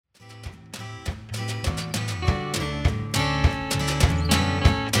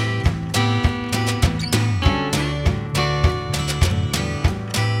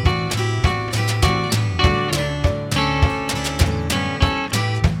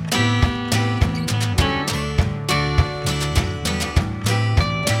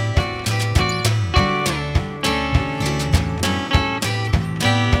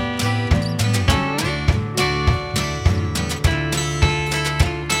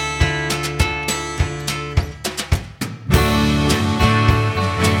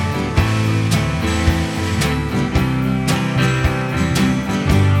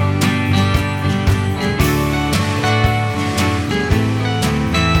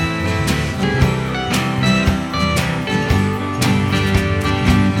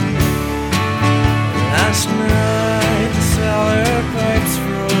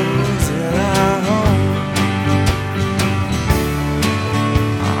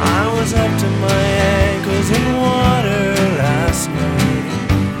was up to my ankles in water last night.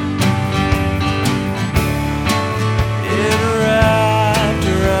 It wrapped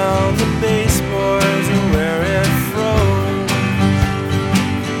around the baseboards where it froze.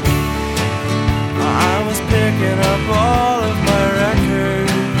 I was picking up all of my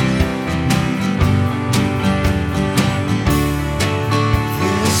records.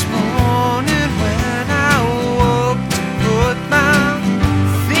 This morning when I woke to put my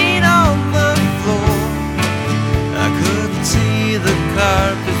feet on the floor, I couldn't see the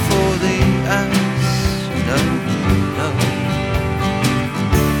carpet for the ice. No, no.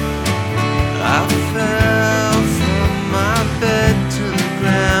 I fell from my bed to the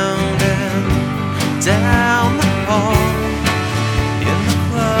ground and down the hall. In the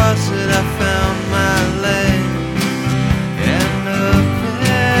closet I found my legs and a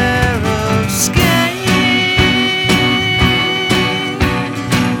pair of skates.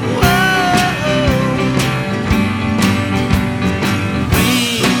 Whoa. We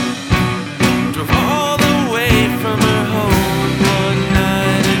drove all the way from her home one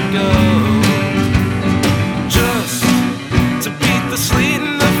night ago, just to beat the sleet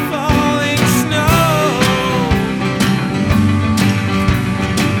and the falling snow.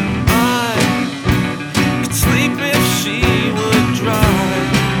 I could sleep if she would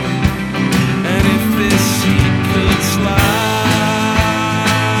drive, and if this seat could slide.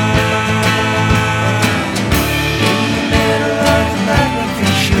 In the middle of the night when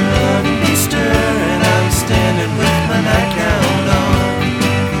things shouldn't be stirring, I was standing with my nightgown on.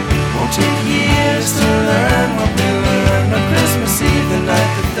 Won't take years to learn what we learned on Christmas Eve, the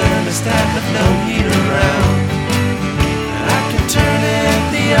night the thermostat with no heat around. I can turn it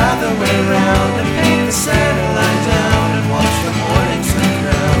the other way round and paint the Santa line down and watch the morning sun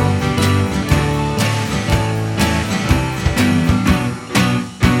down.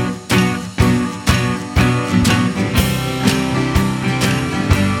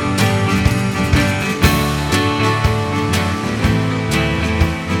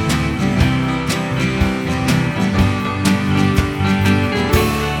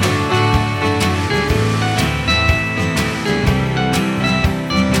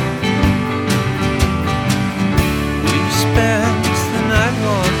 We spent the night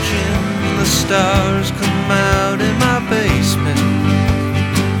watching the stars come out in my basement.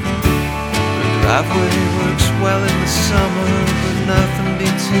 The driveway works well in the summer, but nothing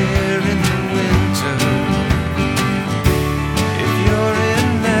beats here in the winter. If you're in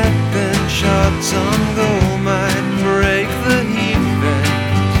that then shots on goal might break the heat vent.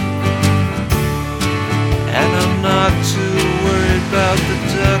 And I'm not too worried about the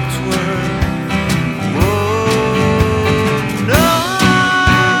ductwork. Whoa, no.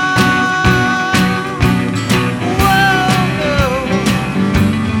 Whoa,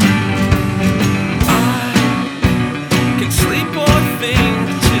 I can sleep or think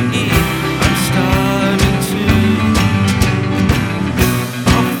to eat. I'm starving to.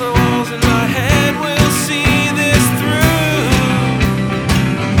 Off the walls in my head will see this through.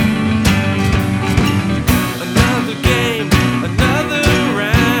 Another game, another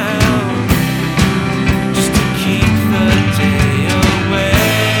round, just to keep the day away.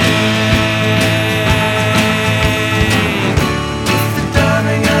 With the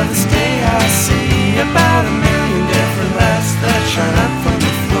dawning of this day I see about a million different lights that shine up from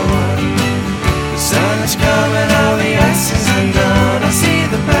the floor. The sun is coming, all the ice is undone. I see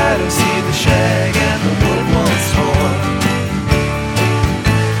the pattern, see the shag and the wood once more.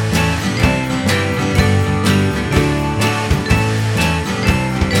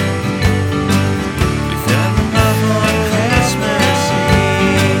 We fell in love on Christmas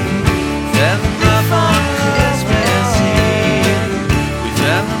Eve. Fell in love on Christmas Eve. We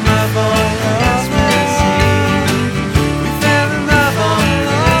fell in love on Christmas Eve. We fell in love on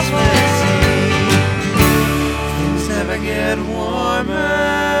Christmas Eve. Things never get warmer.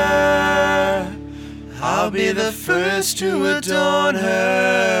 I'll be the first to adorn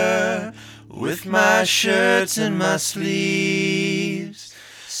her with my shirts and my sleeves,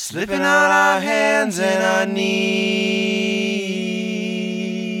 slipping on our hands and our knees.